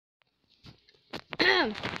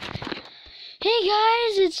Hey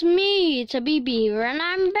guys, it's me, Tabbybee, and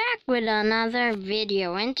I'm back with another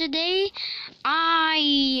video. And today,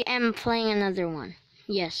 I am playing another one.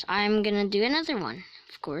 Yes, I'm gonna do another one,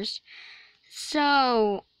 of course.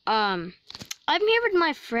 So, I'm here with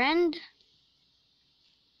my friend.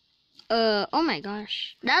 Oh my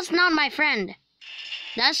gosh, that's not my friend.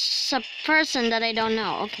 That's a person that I don't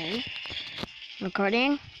know. Okay,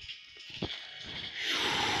 recording.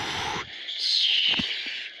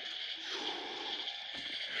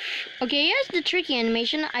 Okay, here's the tricky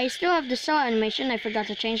animation. I still have the saw animation. I forgot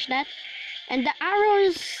to change that. And the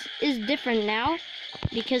arrows is different now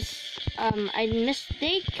because I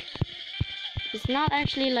mistake. It's not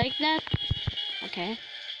actually like that. Okay,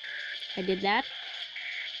 I did that.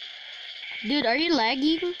 Dude, are you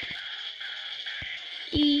lagging?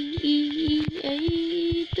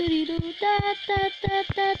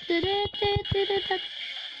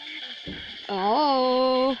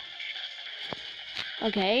 Oh.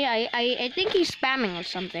 Okay, I think he's spamming or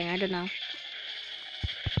something. I don't know.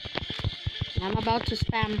 I'm about to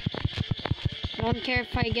spam. I don't care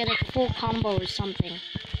if I get a full combo or something.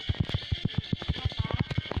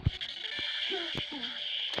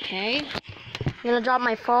 Okay. I'm gonna drop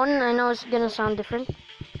my phone. I know it's gonna sound different.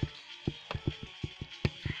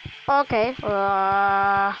 Okay.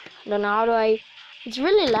 Don't know how do I... It's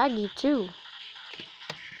really laggy too.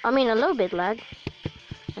 I mean, a little bit lag.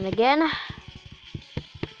 And again...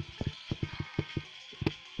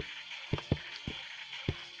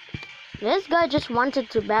 This guy just wanted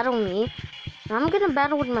to battle me. I'm gonna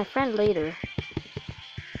battle with my friend later.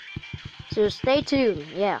 So stay tuned,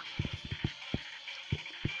 yeah.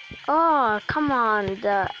 Oh, come on.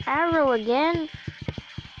 The arrow again?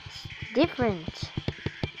 It's different.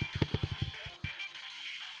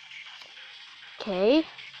 Okay.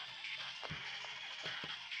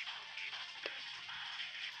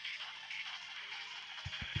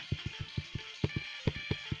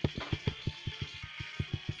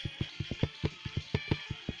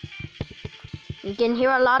 You can hear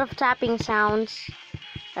a lot of tapping sounds.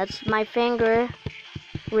 That's my finger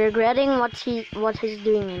regretting what he's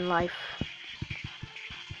doing in life.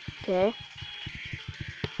 Okay.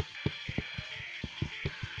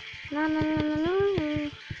 No, no, no, no, no.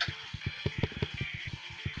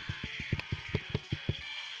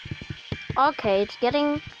 Okay, it's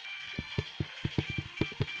getting...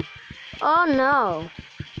 Oh no.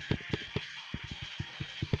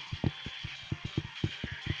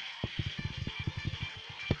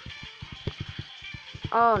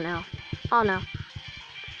 Oh no. Oh no.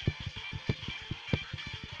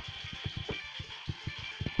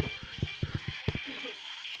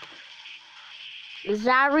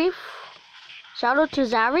 Zarif. Shout out to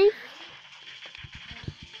Zarif.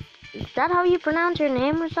 Is that how you pronounce your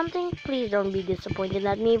name or something? Please don't be disappointed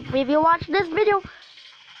at me if you watch this video.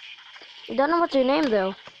 I don't know what's your name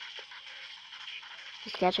though.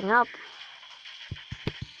 Just catching up.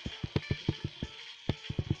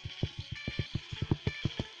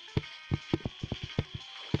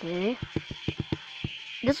 Okay.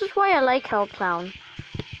 This is why I like Hell Clown.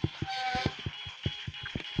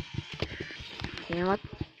 You know what?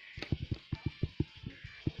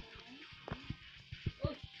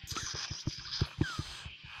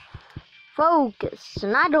 Focus.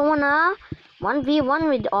 And I don't wanna 1v1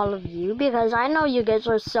 with all of you because I know you guys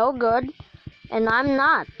are so good and I'm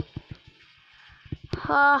not.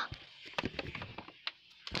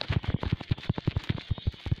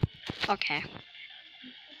 Okay.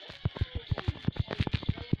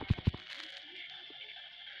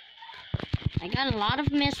 I got a lot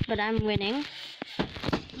of miss, but I'm winning.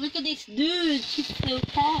 Look at this dude, he's so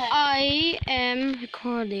fat. I am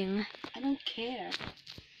recording. I don't care.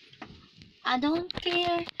 I don't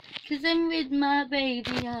care, cause I'm with my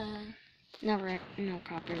baby. No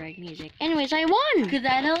copyright music. Anyways, I won! Cause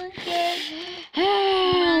I don't care.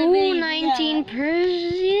 Oh,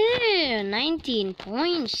 19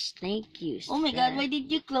 points. Thank you, Oh my sir. god, why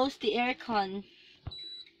did you close the aircon?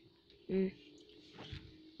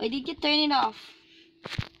 Why did you turn it off?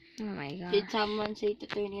 Oh my god. Did someone say to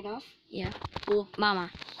turn it off? Yeah. Oh, Mama.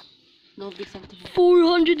 don't be something.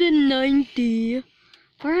 490.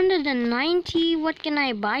 490? What can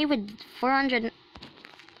I buy with 400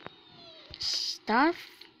 stuff?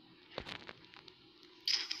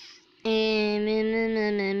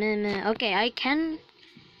 Okay, I can.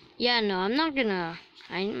 Yeah, no, I'm not gonna.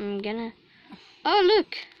 I'm gonna. Oh,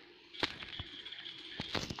 look.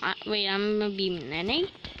 Wait, I'm gonna be Nene.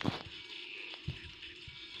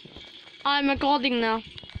 I'm recording now.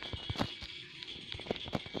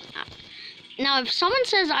 Now, if someone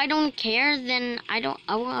says I don't care, then I don't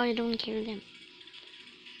care then.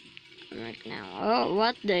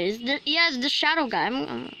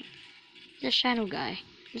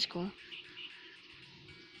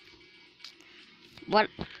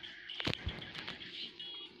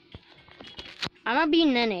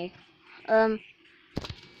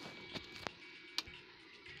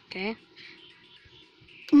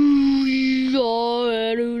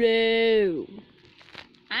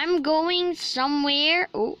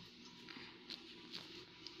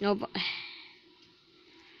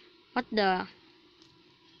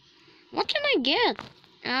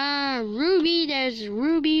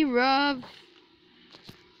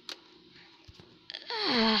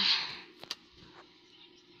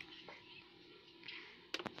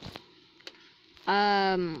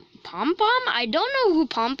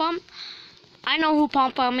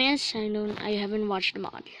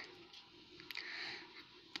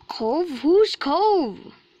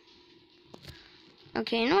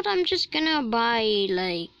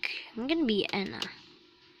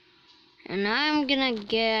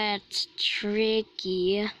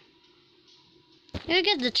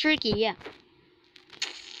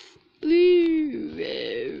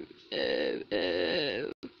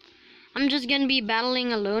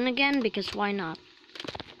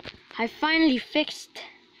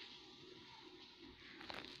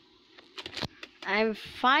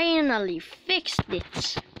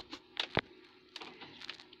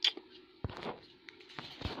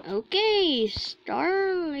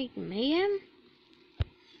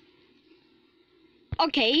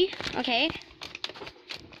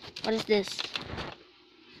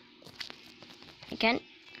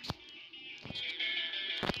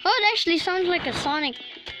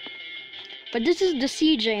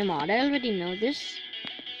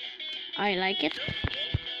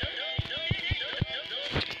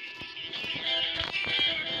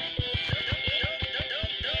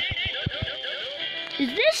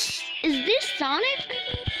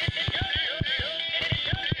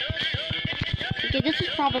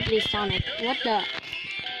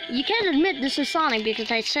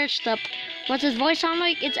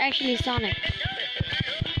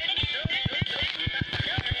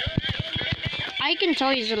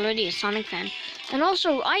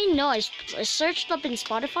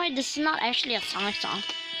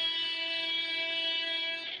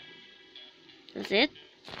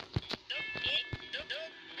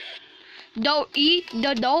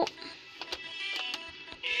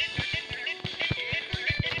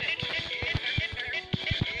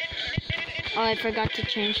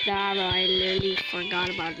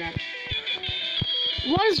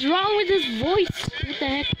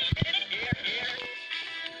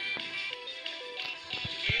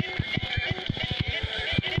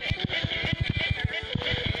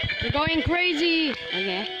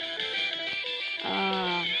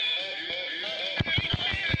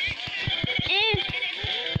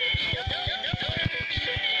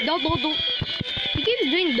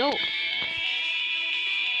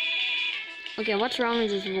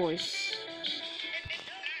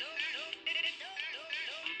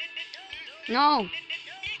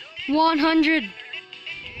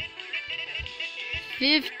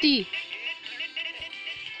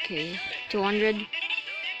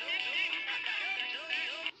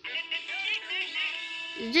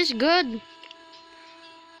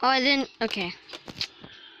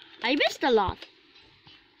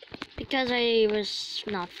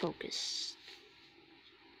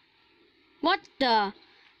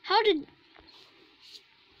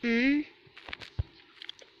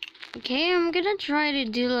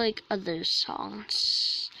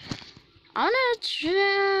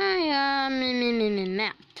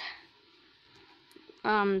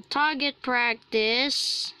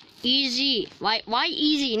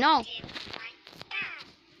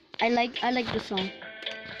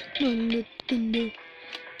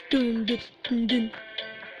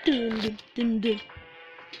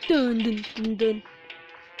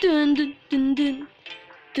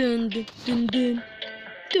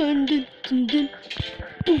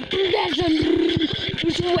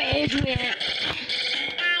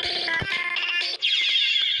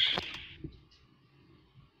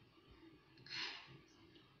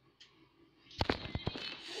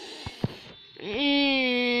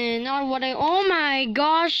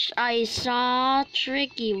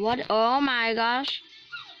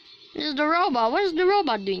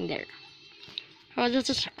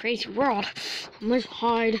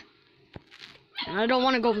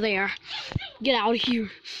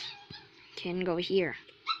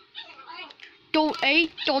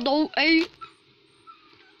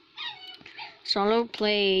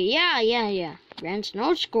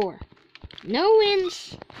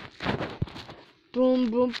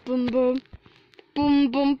 Boom, boom, boom, boom.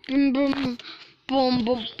 Boom, boom, boom, boom. Boom,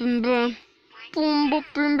 boom, boom, boom. Boom, boom,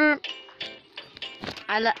 boom, boom.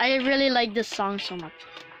 I really like this song so much.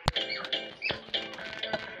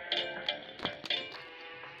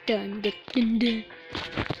 Dun dun dun dun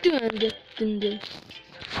dun dun dun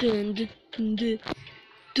dun dun dun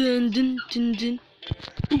dun dun dun dun.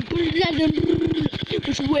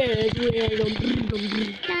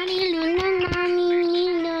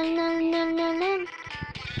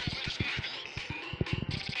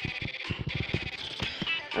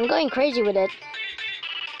 I'm going crazy with it.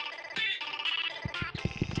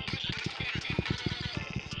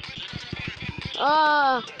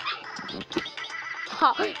 Ah,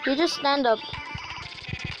 you just stand up.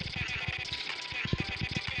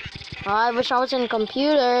 Oh, I wish I was in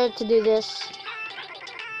computer to do this.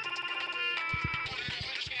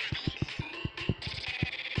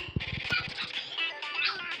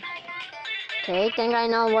 Okay, think I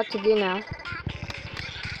know what to do now.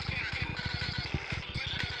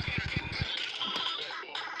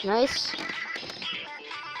 Nice.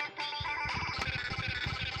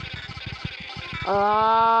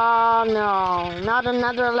 Oh no, not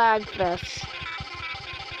another lag fest.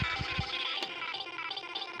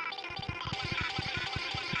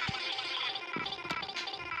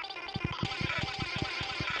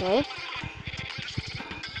 Okay.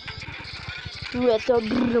 With a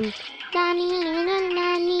broom.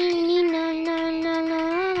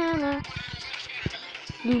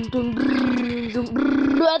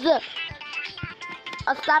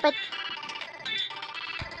 Oh, stop it.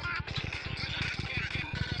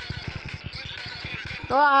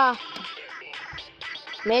 Ah,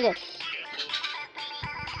 made it.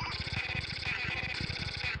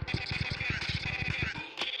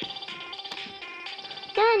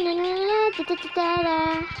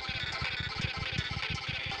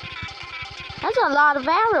 That's a lot of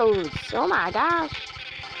arrows. Oh my gosh.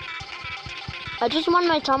 I just want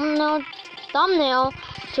my thumbnail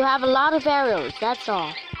to have a lot of arrows. That's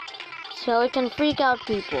all. So it can freak out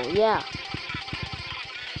people. Yeah.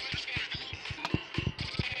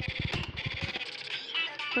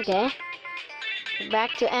 Okay.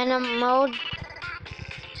 Back to anim mode.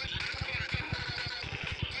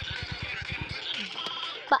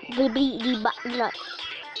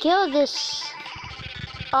 Kill this.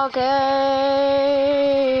 Okay.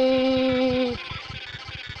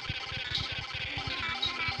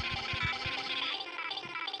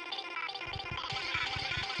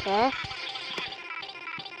 Okay.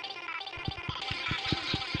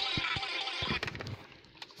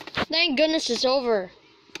 Thank goodness it's over.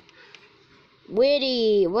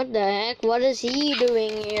 Witty, what the heck? What is he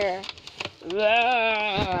doing here?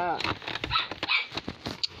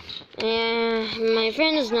 My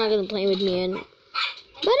friend is not gonna play with me, but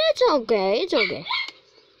it's okay. It's okay.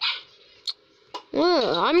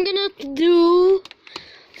 I'm gonna do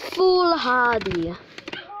full hardy.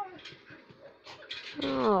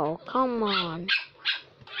 Oh, come on.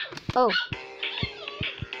 Oh.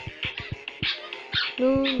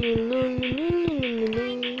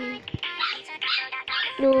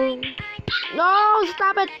 No. No,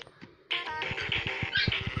 stop it.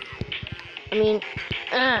 I mean,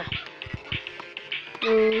 no.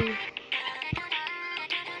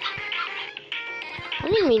 I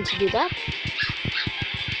didn't mean to do that.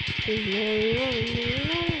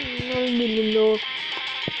 No.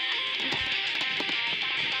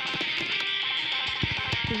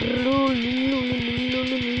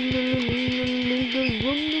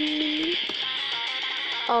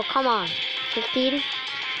 Oh, come on. 15?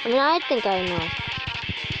 I mean, I think I know.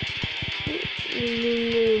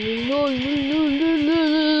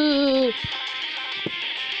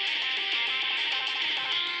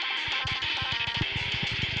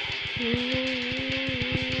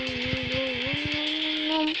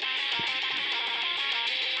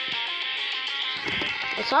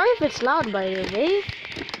 Sorry if it's loud, by the way.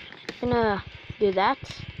 I'm gonna do that.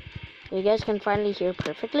 You guys can finally hear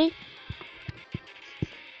perfectly.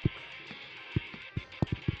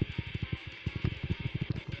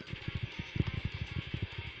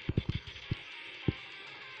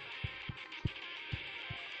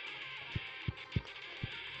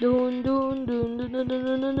 Dun dun dun dun dun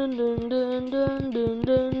dun dun dun dun dun dun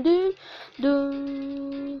dun dun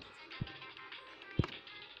dun.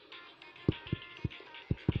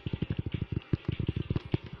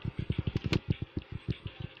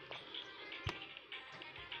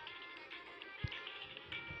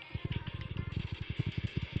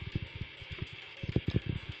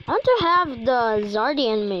 I want to have the Zardy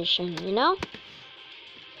animation, you know?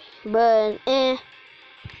 But,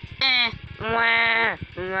 mwah,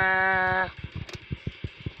 mwah.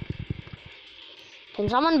 Can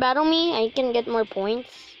someone battle me? I can get more points.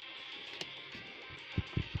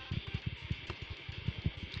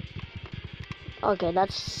 Okay,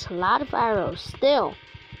 that's a lot of arrows still.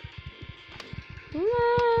 Na,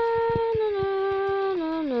 na, na,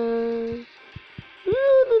 na, na.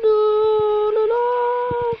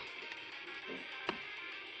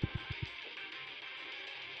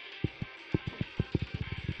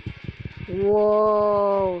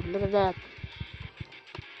 Whoa, look at that.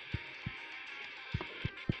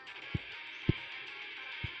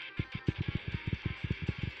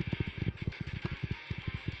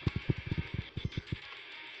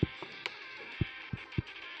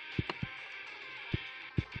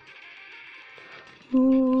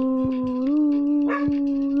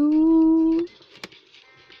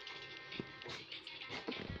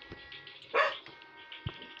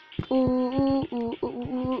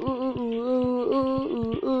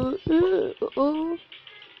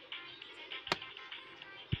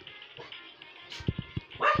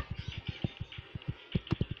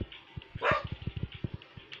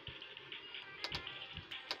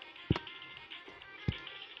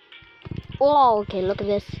 Oh, okay, look at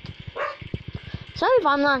this. Sorry if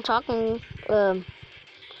I'm not talking.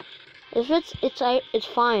 If it's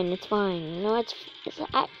fine. It's fine. You know,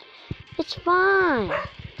 it's fine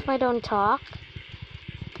if I don't talk.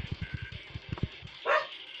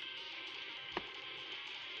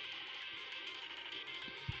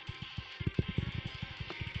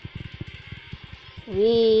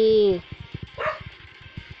 We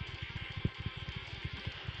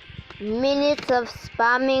minutes of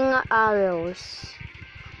spamming arrows.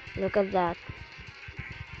 Look at that.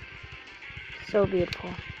 So beautiful.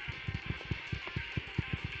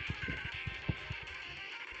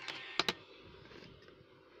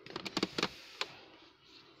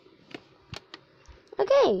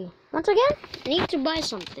 Okay, once again, I need to buy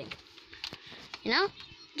something. You know,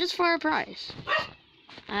 just for a prize.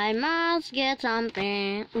 I must get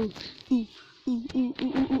something.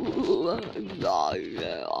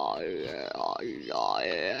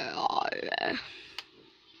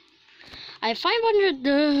 I have 500.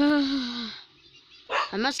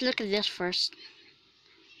 I must look at this first.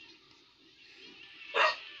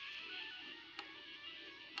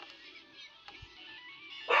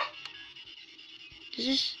 This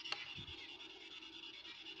is.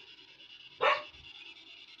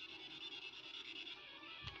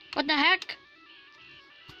 What the heck?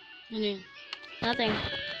 Nothing.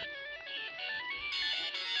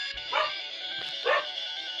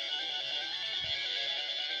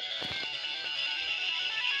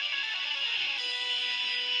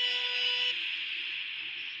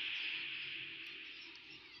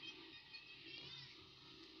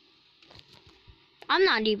 I'm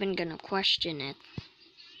not even gonna question it.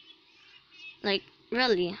 Like,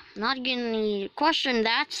 really, not gonna question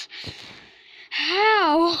that.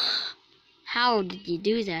 How? How did you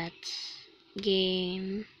do that?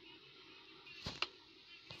 Game.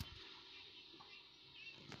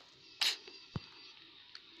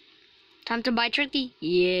 Time to buy tricky?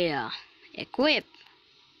 Yeah. Equip.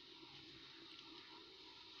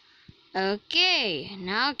 Okay,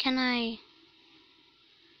 now can I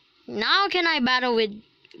battle with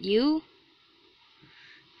you?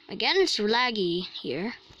 Again, it's laggy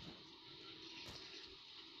here.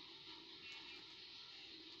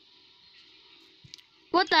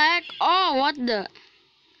 What the heck? Oh, what the?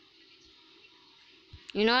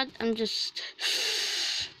 You know what? I'm just...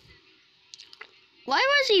 Why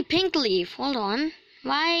was he pink leaf? Hold on.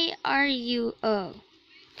 Why are you... Oh.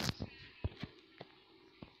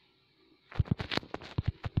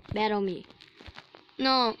 Battle me.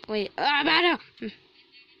 No, wait. Battle!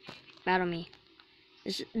 Battle me.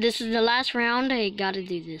 This is the last round. I gotta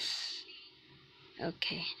do this.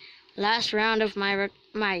 Okay. Last round of my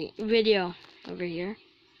video. Over here.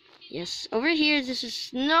 Yes, over here. This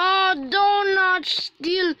is... No, do not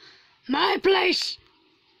steal my place!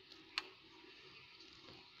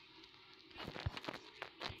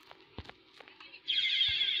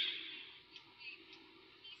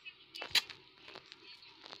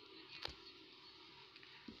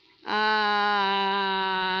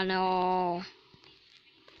 No.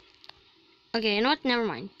 Okay, you know what? Never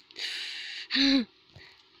mind. I'm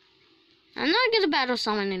not gonna battle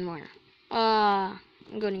someone anymore.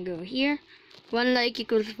 I'm gonna go here. 1 like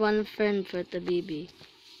equals 1 friend for Tabbybee.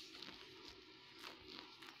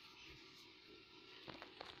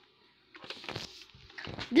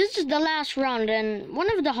 This is the last round and one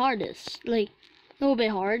of the hardest. Like, a little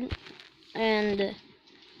bit hard. And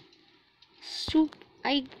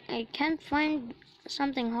I can't find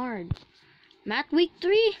something hard. Math week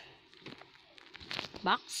 3.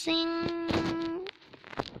 Boxing.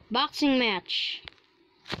 Boxing match.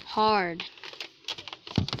 Hard.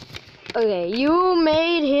 Okay, you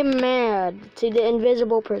made him mad to the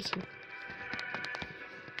invisible person.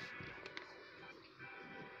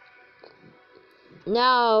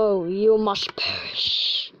 Now you must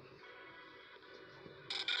perish.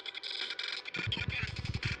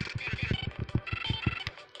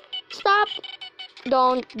 Stop!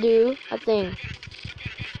 Don't do a thing.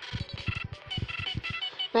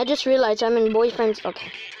 I just realized I'm in boyfriend's.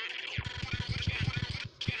 Okay.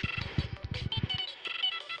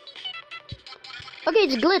 Okay,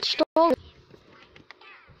 it's glitched.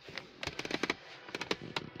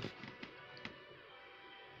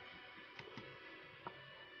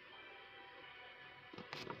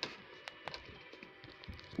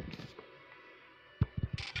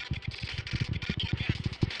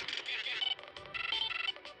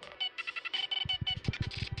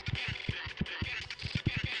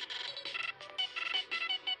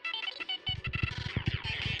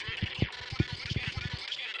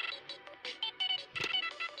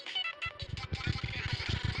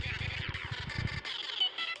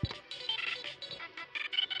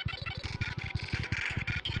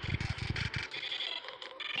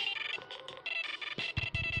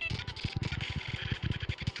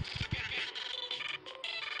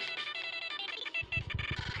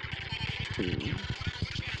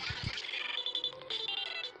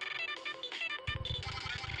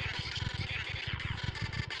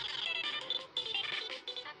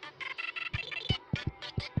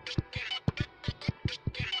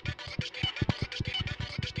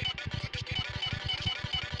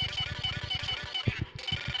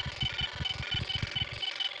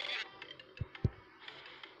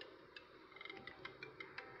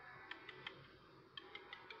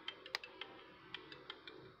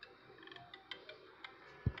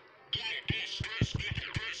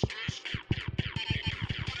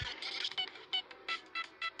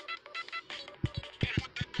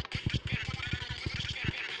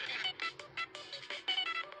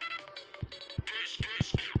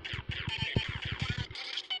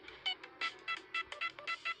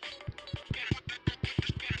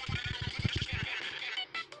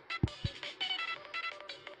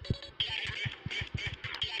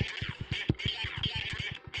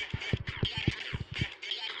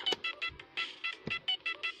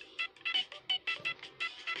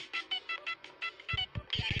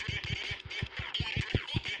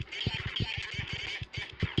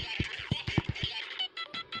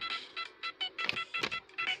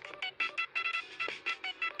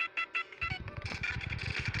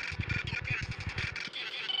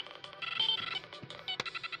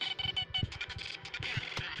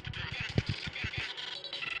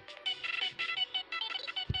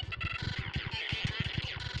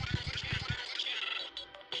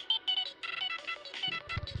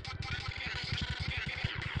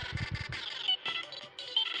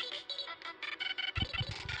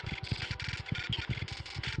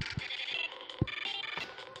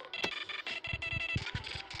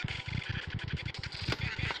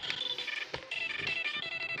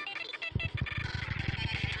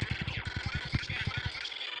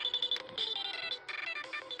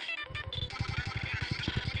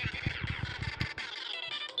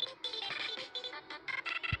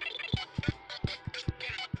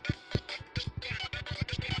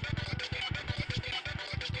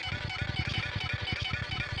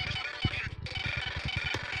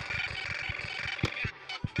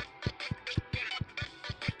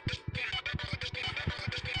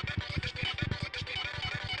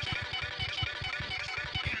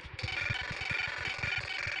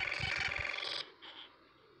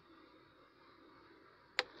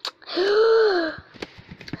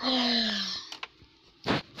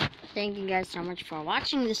 Thank you guys so much for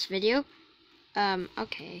watching this video.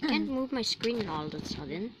 Okay, I can't move my screen all of a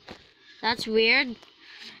sudden. That's weird.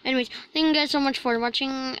 Anyways, thank you guys so much for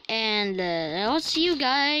watching, and I'll see you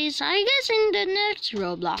guys, I guess, in the next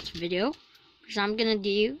Roblox video, because I'm gonna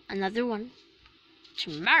do another one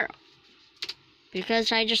tomorrow,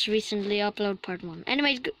 because I just recently uploaded part 1.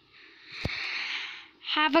 Anyways,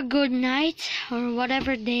 have a good night, or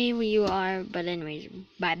whatever day you are, but anyways,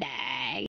 bye bye.